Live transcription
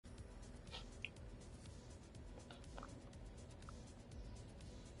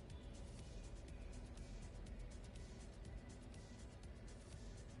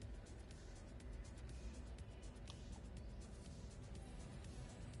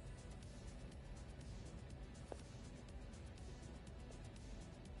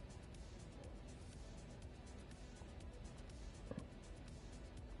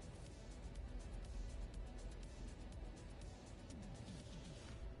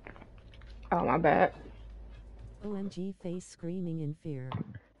Oh, my bad. OMG face screaming in fear.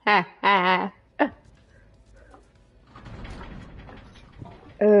 Ha ha.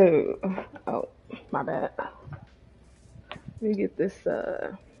 Oh, oh, my bad. Let me get this,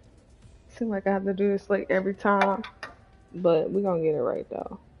 seem like I have to do this like every time, but we're gonna get it right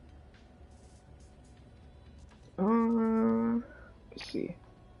though. Let's see.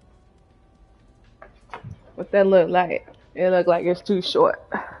 What that look like? It look like it's too short.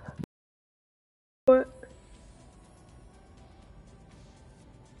 What?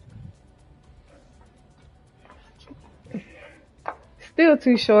 Still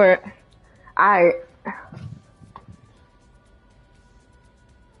too short. Alright.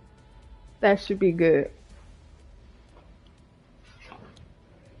 That should be good.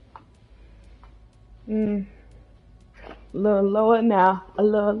 A little lower now. A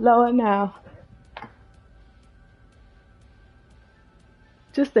little lower now.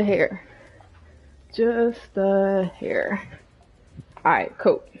 Just a hair. Just a hair. Alright,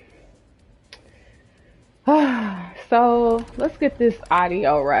 cool. So let's get this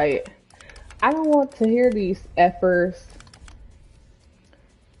audio right. I don't want to hear these effers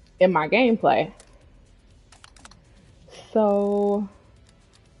in my gameplay. So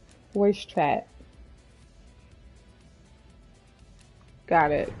voice chat.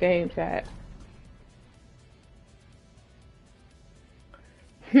 Got it. Game chat.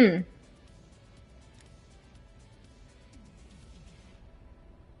 Should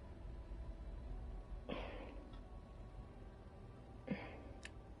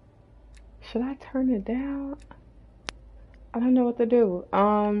I turn it down? I don't know what to do.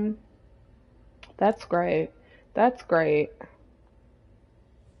 That's great. That's great.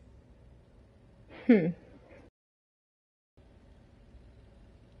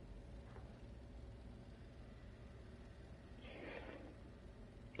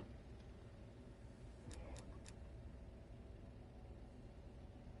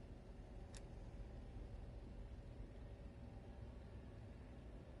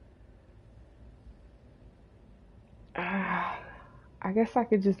 I guess I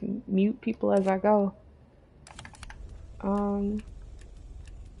could just mute people as I go.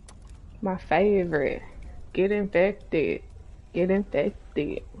 My favorite. Get infected. Get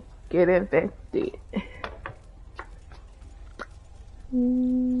infected. Get infected. I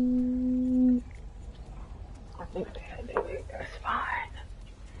think that's fine.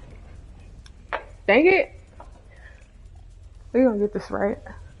 Dang it. We gonna get this right.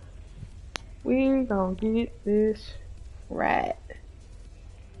 We gonna get this right.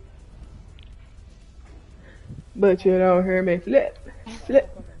 But you don't hear me flip, flip,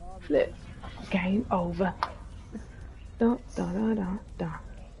 flip. Game over. Dun, dun, dun, dun, dun.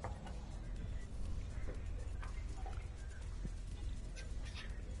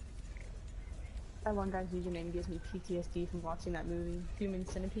 That one guy's username gives me PTSD from watching that movie, Human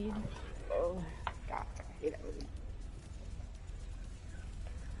Centipede. Oh, God, I hate that movie.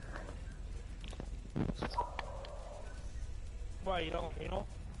 Why, you don't?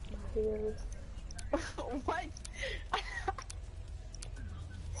 What?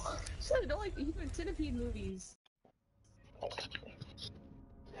 Shut up, I don't like the Human Centipede movies.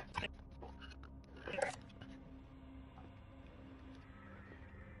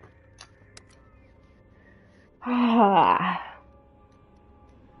 My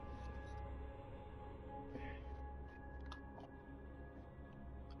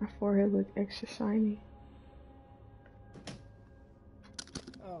forehead look extra shiny.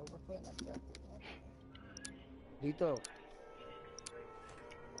 Oh, we're playing that stuff. Dito.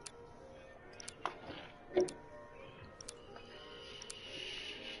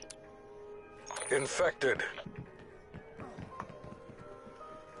 Infected.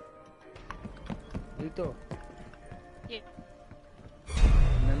 Dito. Yeah.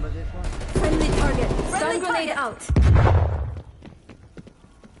 Remember this one? Friendly target. Stun grenade out.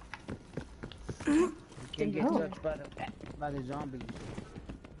 You can't get touched by the zombies.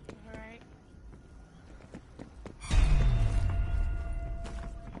 Alright.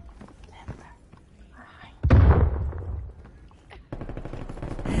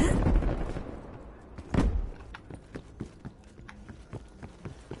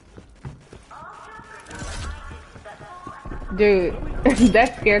 Dude,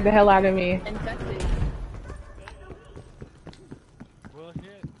 that scared the hell out of me. Infected.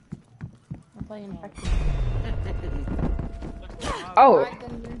 Bullshit. I'm playing Infected. Oh.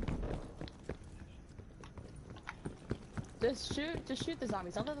 Just shoot the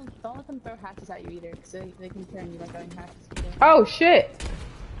zombies. Don't let them throw hatches at you either, because they can turn you like throwing hatches. Oh shit.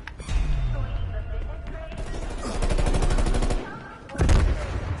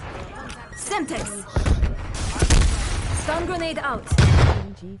 Semtex. Stun grenade out.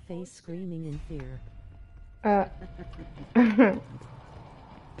 OMG face screaming in fear.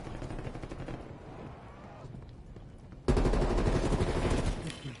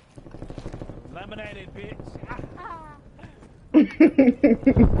 Lemonade, bitch.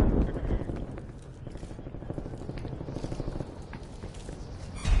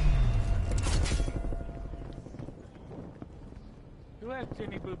 Who has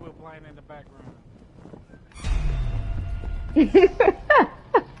Jenny Boo Boo playing in the background?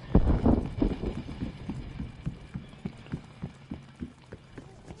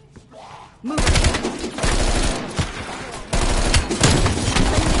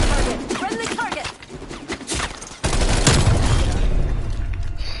 Friendly target.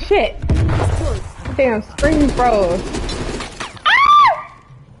 Shit. Damn, screen froze. Ah!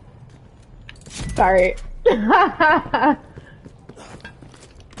 Sorry.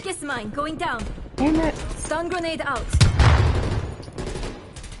 Kiss mine going down. Damn it. Stun grenade out.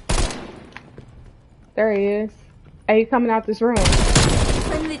 There he is. Hey, he coming out this room.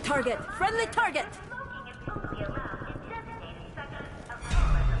 Friendly target. Friendly target.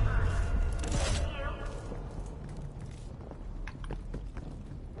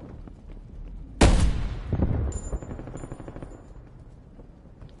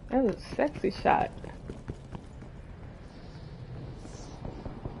 That was a sexy shot.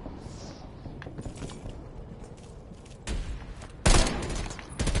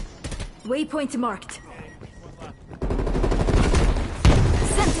 Waypoint marked.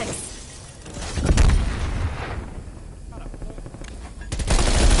 Semtex.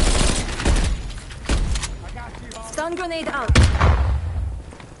 Stun grenade out.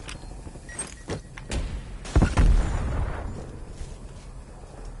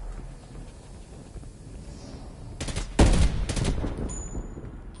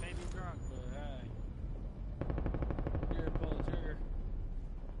 Maybe drunk, but hey. You're pull the trigger.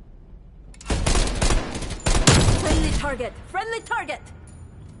 Friendly target. Friendly target.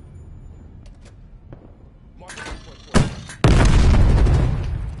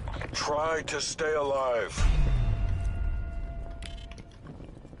 Try to stay alive.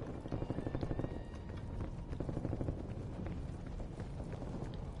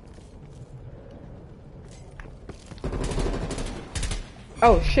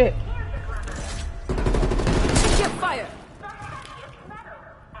 Oh shit. Check your fire.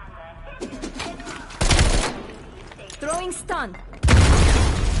 Throwing stun.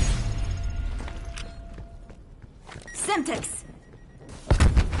 Semtex.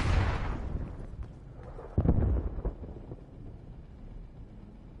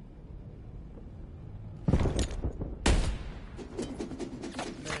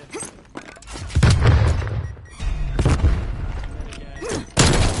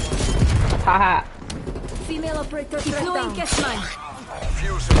 Haha. Female operator deploying gas mine.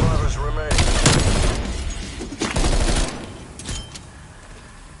 Few survivors remain.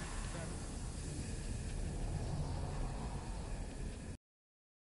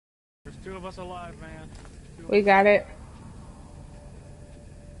 There's two of us alive, man. We got it.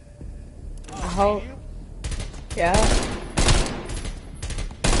 I hope. Yeah.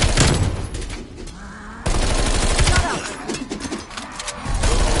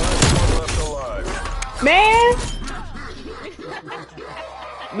 Left alive. Man!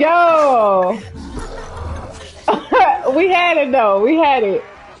 Yo! We had it though. We had it.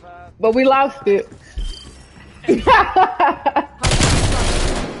 But we lost it. My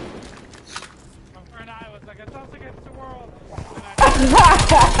friend I was like, it's us against the world.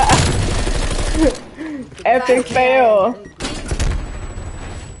 Epic fail.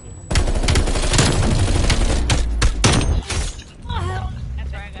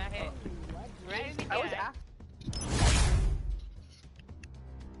 That's where I got hit. Right in the gas.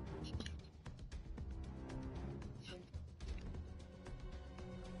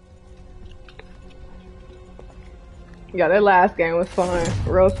 Yeah, that last game was fun.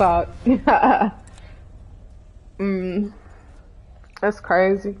 Real talk. That's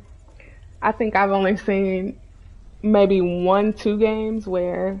crazy. I think I've only seen maybe 1, 2 games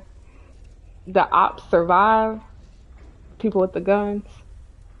where the ops survive. People with the guns.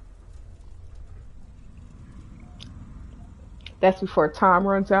 That's before time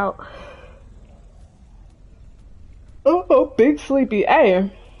runs out. Oh, big sleepy. Hey,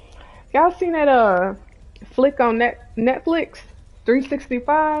 y'all seen that flick on Netflix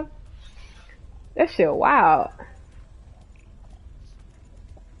 365? That shit wild.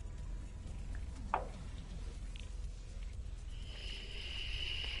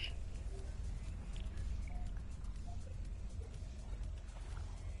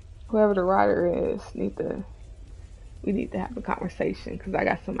 Whoever the writer is, we need to have a conversation because I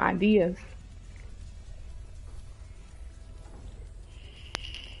got some ideas.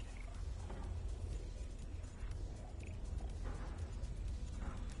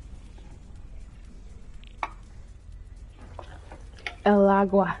 El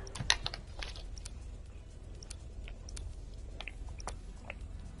agua.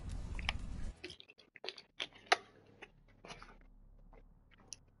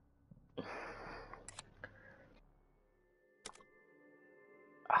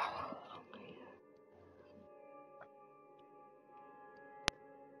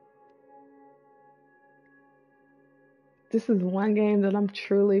 This is one game that I'm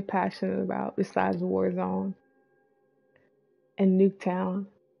truly passionate about besides Warzone and Nuketown.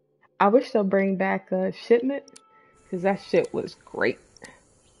 I wish they'll bring back Shipment because that shit was great.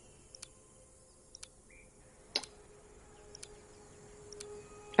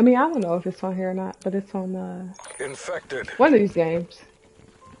 I mean, I don't know if it's on here or not, but it's on Infected. one of these games.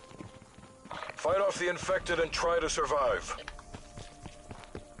 Fight off the infected and try to survive.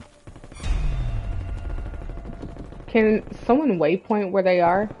 Can someone waypoint where they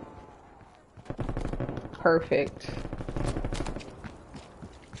are? Perfect.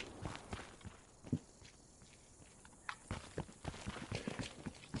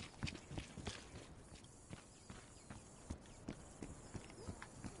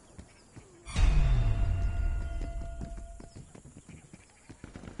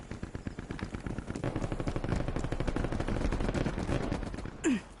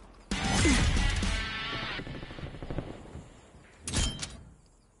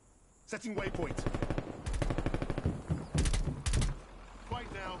 Setting waypoint. Fight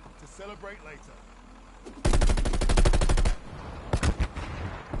now to celebrate later.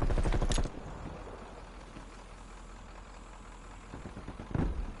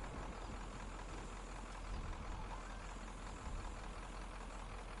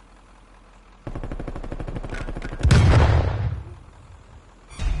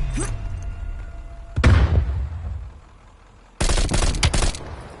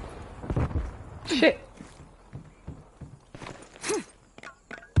 Shit.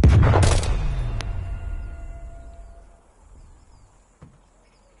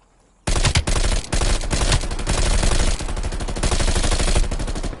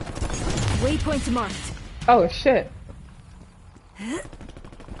 Waypoint marked. Oh shit.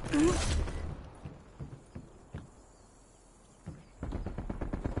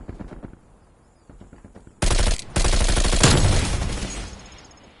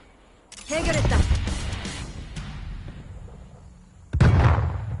 Hegaretta.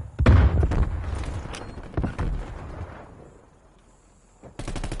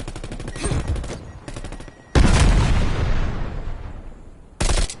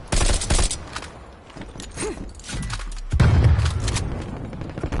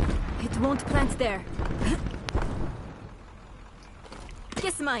 It won't plant there.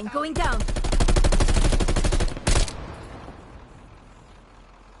 Kiss mine, going down.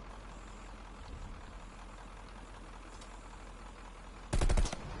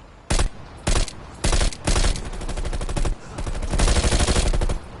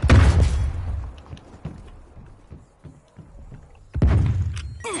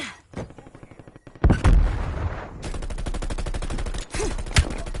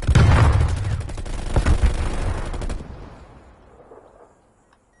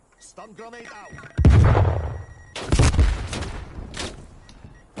 Stun grenade out.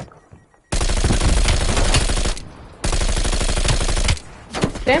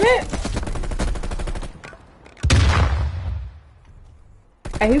 Damn it!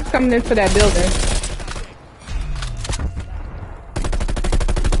 Hey, he's coming into that building.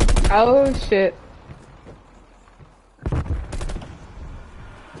 Oh shit.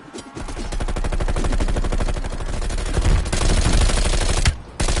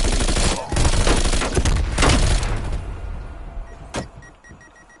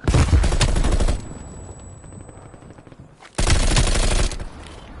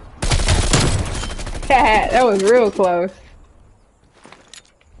 That was real close.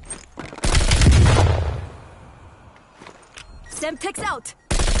 Semtex out.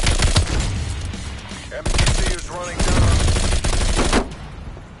 MPC is running down.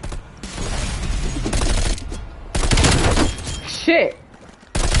 Shit.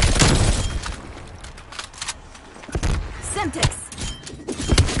 Semtex.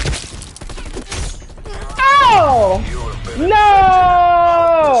 Oh! You have been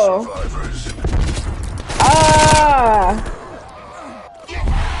No! survivors.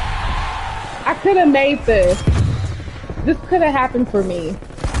 I could have made this. This could have happened for me.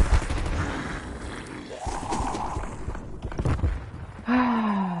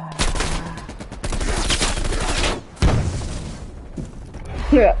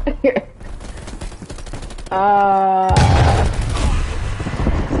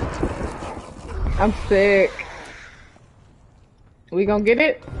 I'm sick. We gonna get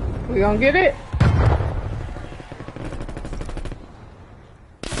it? We gonna get it?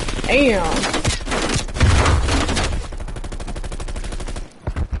 Damn.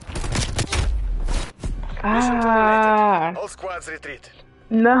 All squads retreat.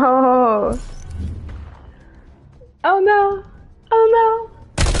 No. Oh no. Oh no.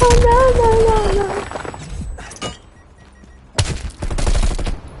 Oh no, no, no, no.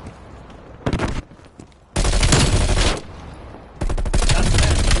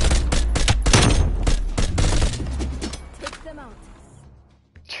 Take them out.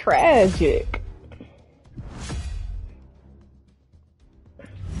 Tragic.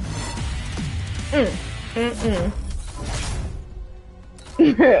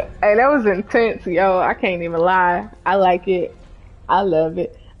 Hey, that was intense, yo. I can't even lie. I like it. I love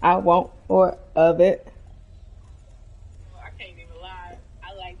it. I want more of it. I can't even lie.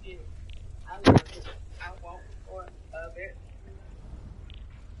 I like it. I love it. I want more of it.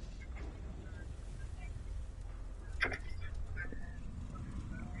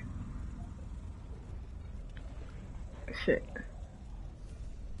 Shit.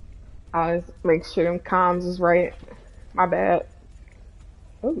 I always make sure them comms is right. My bad.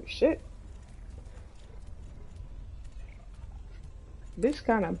 Oh shit. This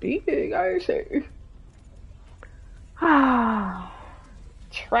kind of big, I say. Ah,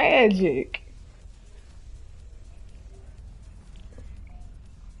 tragic.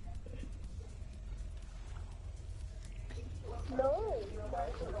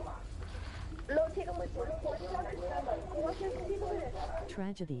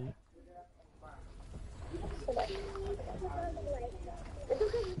 Tragedy.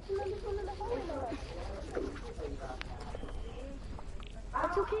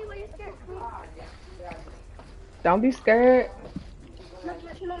 It's okay, why you scared? Don't be scared.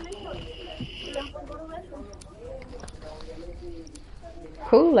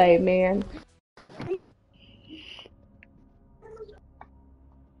 Kool-Aid, man.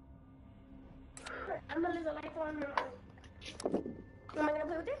 I'm gonna leave the lights on. Am I gonna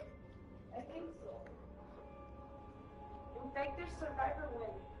play with it? I think so. In fact, there's Survivor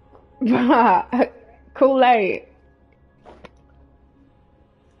win. Kool-Aid.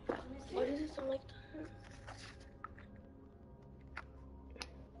 What does it sound like?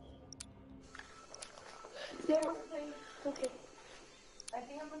 Yeah, okay. I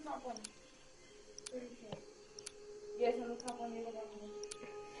think I'm on top one. Yes, I'm on top one.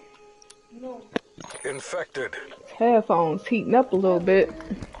 No. Infected. Headphones heating up a little bit.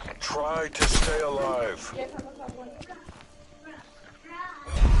 Try to stay alive. Yes, I'm on top one.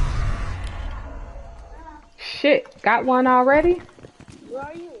 Shit, got one already? Where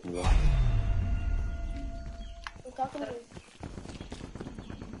are you? I'm talking to you.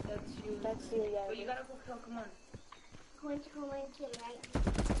 That's you, yeah. But you gotta go kill, come on. Going to right?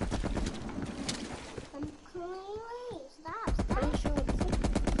 I'm going. Stop.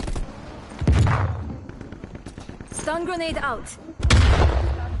 Stun grenade out.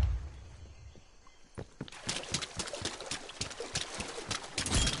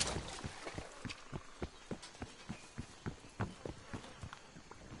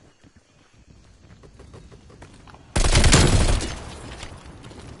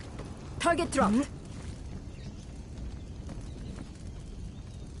 Target dropped.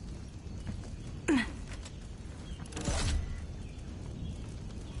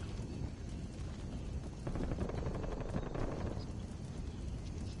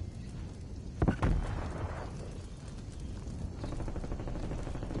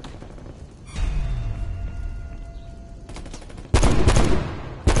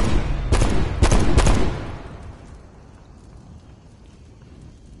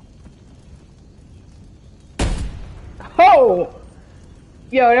 Oh!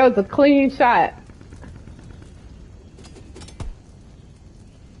 Yo, that was a clean shot.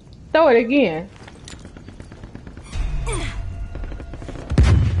 Throw it again.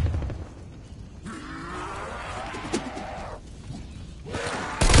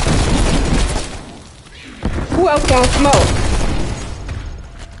 Who else gonna smoke?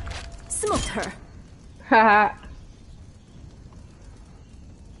 Smoked her. Haha.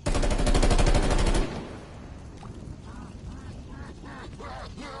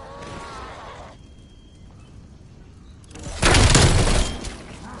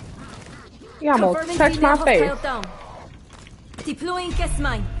 You almost touched my face. Down. Deploying gas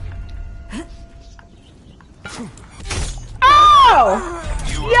mine. Oh!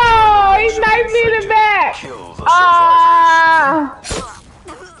 Yo, he knifed me in the back. Kill the Ah!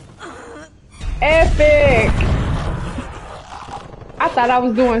 Epic! I thought I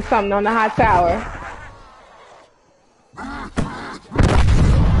was doing something on the high tower.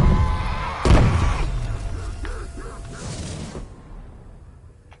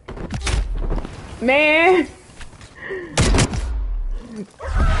 Man!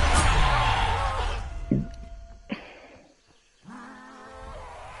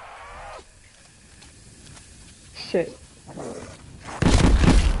 Shit.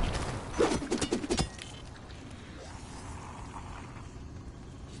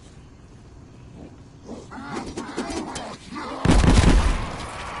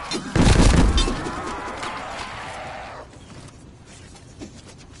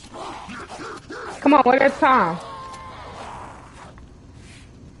 Come on, one at a time.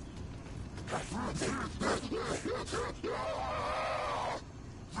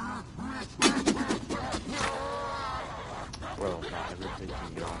 Well, not everything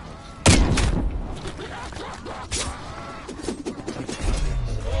can go.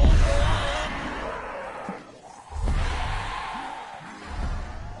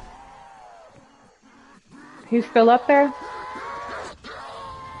 He's still up there?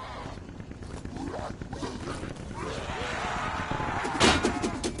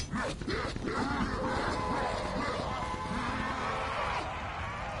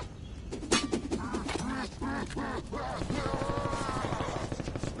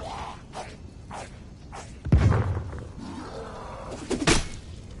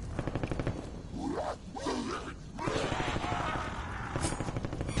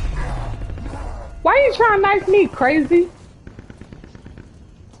 Why you trying to knife me, crazy?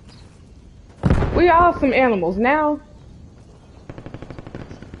 We all some animals now.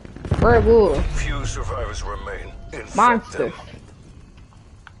 Red wolves. Few survivors remain. Infect Monsters. them.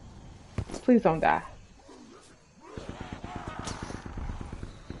 Please don't die.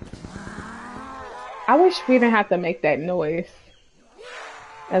 I wish we didn't have to make that noise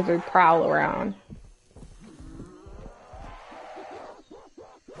as we prowl around.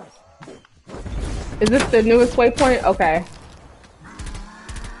 Is this the newest waypoint? Okay.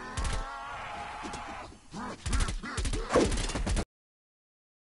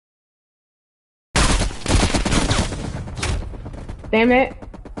 Damn it.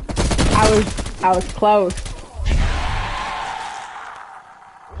 I was close.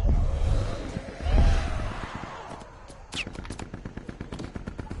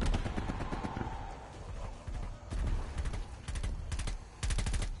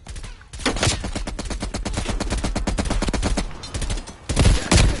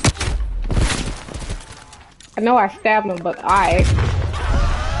 I know I stabbed him, but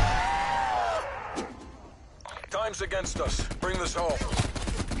Time's against us. Bring this home.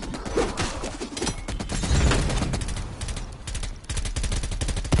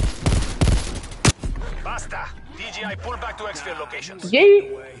 Basta! DGI, pull back to exfil locations.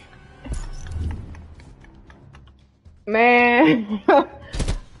 Yeet. Man.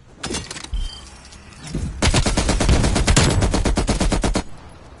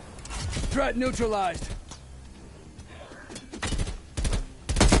 Threat neutralized.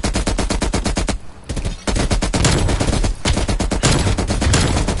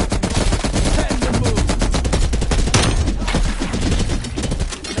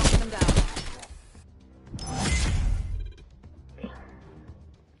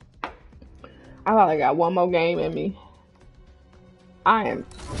 I thought I got one more game in me. I am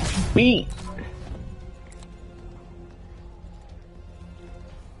beat.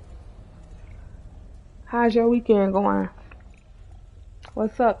 How's your weekend going?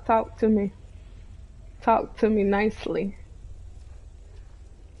 What's up? Talk to me. Talk to me nicely.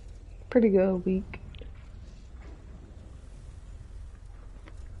 Pretty good week.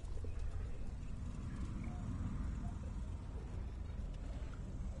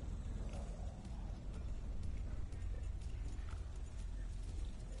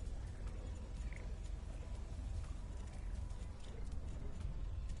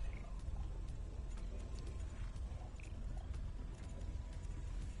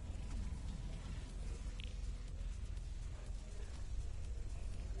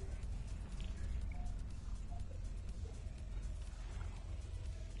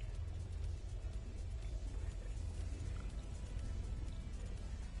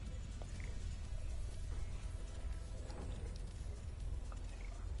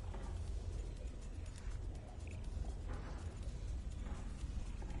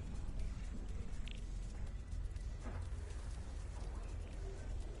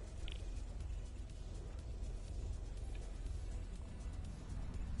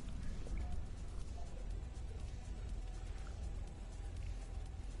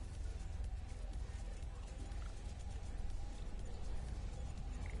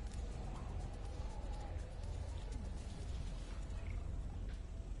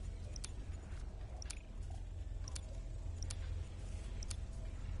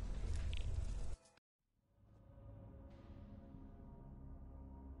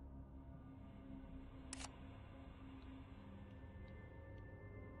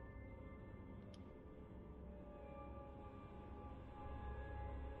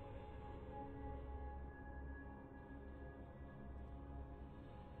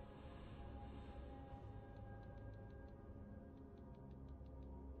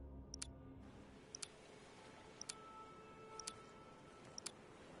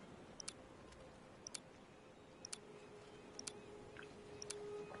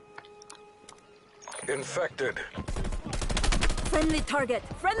 Infected. Friendly target!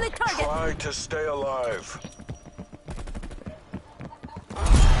 Friendly target! Try to stay alive.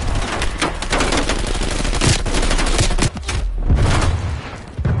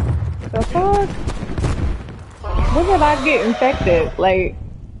 The fuck? When did I get infected? Like,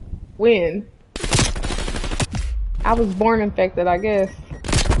 when? I was born infected, I guess.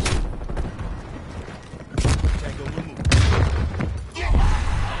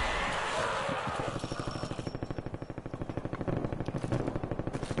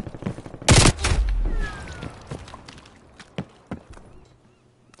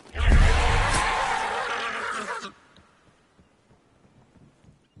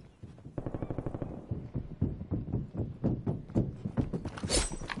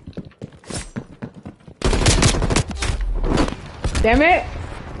 Damn it!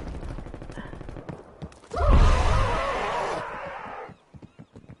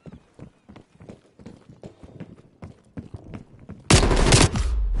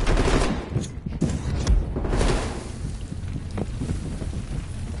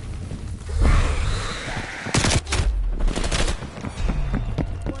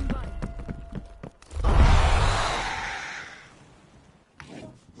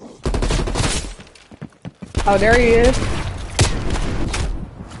 Oh, there he is.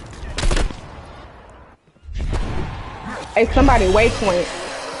 Hey, somebody waypoint.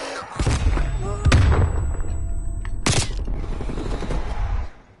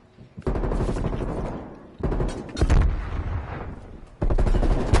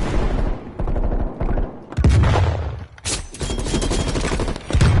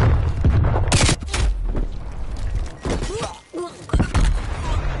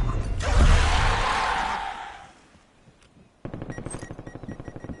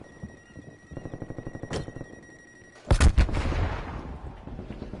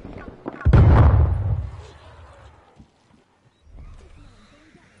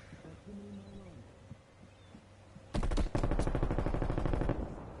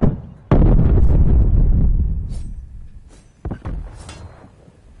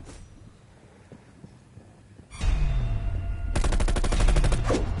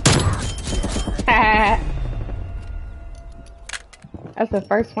 That's the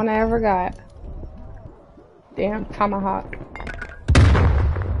first one I ever got. Damn, tomahawk.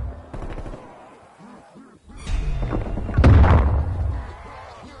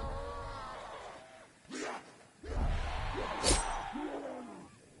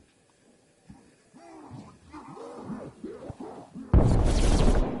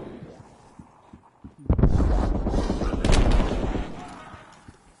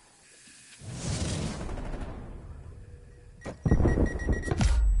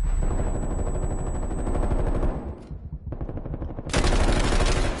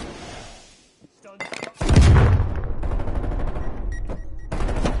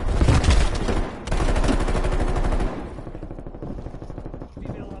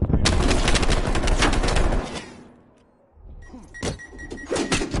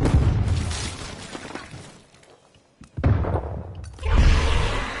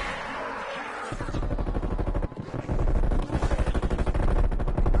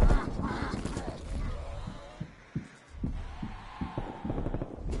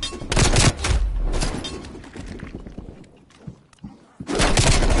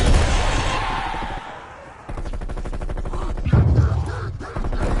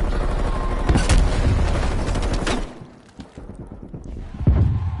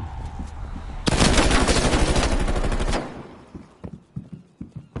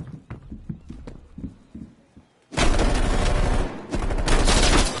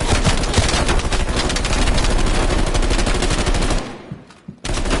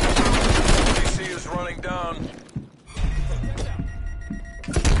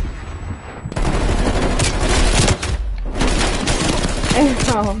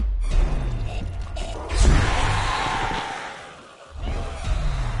 Damn.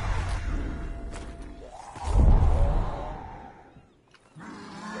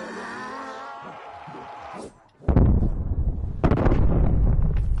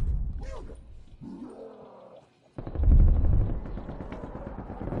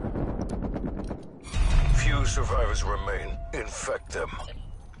 Few survivors remain. Infect them.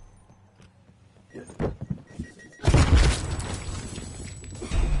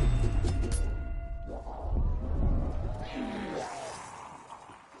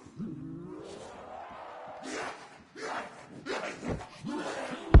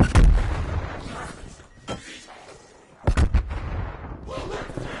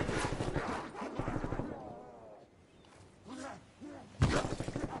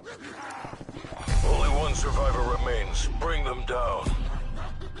 Only survivor remains. Bring them down.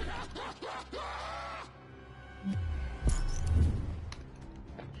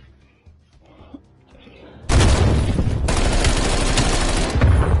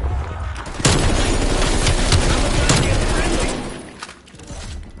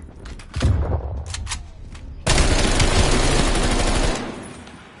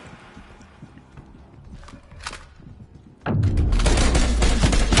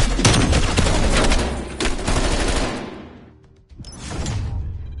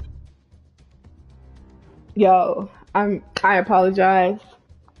 Yo, I apologize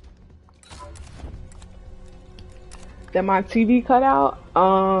that my TV cut out.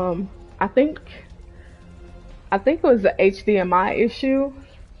 I think it was the HDMI issue.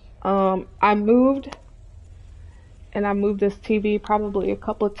 I moved this TV probably a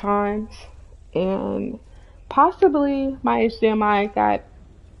couple of times, and possibly my HDMI got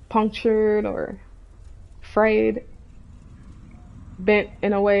punctured or frayed, bent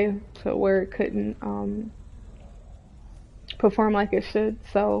in a way to where it couldn't perform like it should.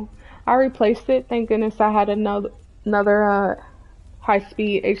 So I replaced it. Thank goodness I had another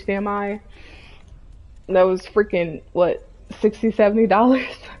high-speed HDMI that was freaking what, $60-70.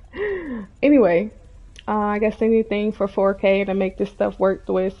 Anyway, I guess anything for 4K to make this stuff work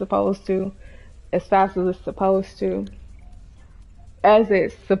the way it's supposed to, as fast as it's supposed to,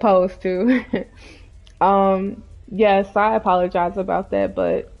 yes, I apologize about that,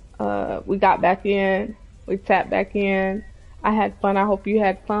 but we got back in, we tapped back in. I had fun. I hope you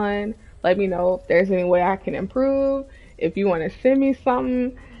had fun. Let me know if there's any way I can improve. If you want to send me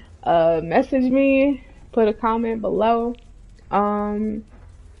something, message me, put a comment below. I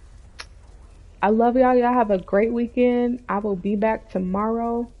love y'all. Y'all have a great weekend. I will be back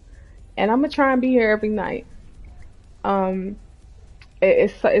tomorrow, and I'm gonna try and be here every night.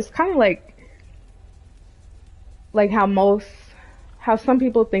 It's kind of like how some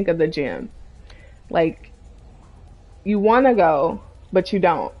people think of the gym. Like, you want to go, but you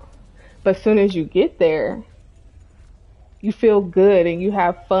don't. But as soon as you get there, you feel good and you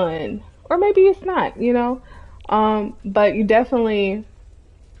have fun. Or maybe it's not, you know? But you definitely,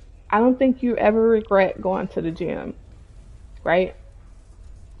 I don't think you ever regret going to the gym, right?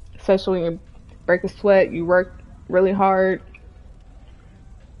 Especially when you break a sweat, you work really hard.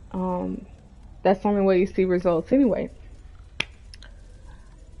 That's the only way you see results anyway.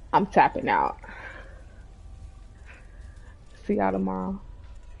 I'm tapping out. See y'all tomorrow.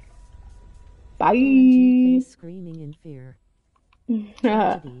 Bye. OMG face screaming in fear.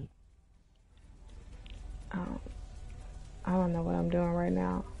 Tragedy. I don't know what I'm doing right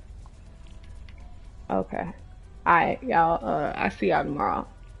now. Okay. Alright, y'all. I see y'all tomorrow.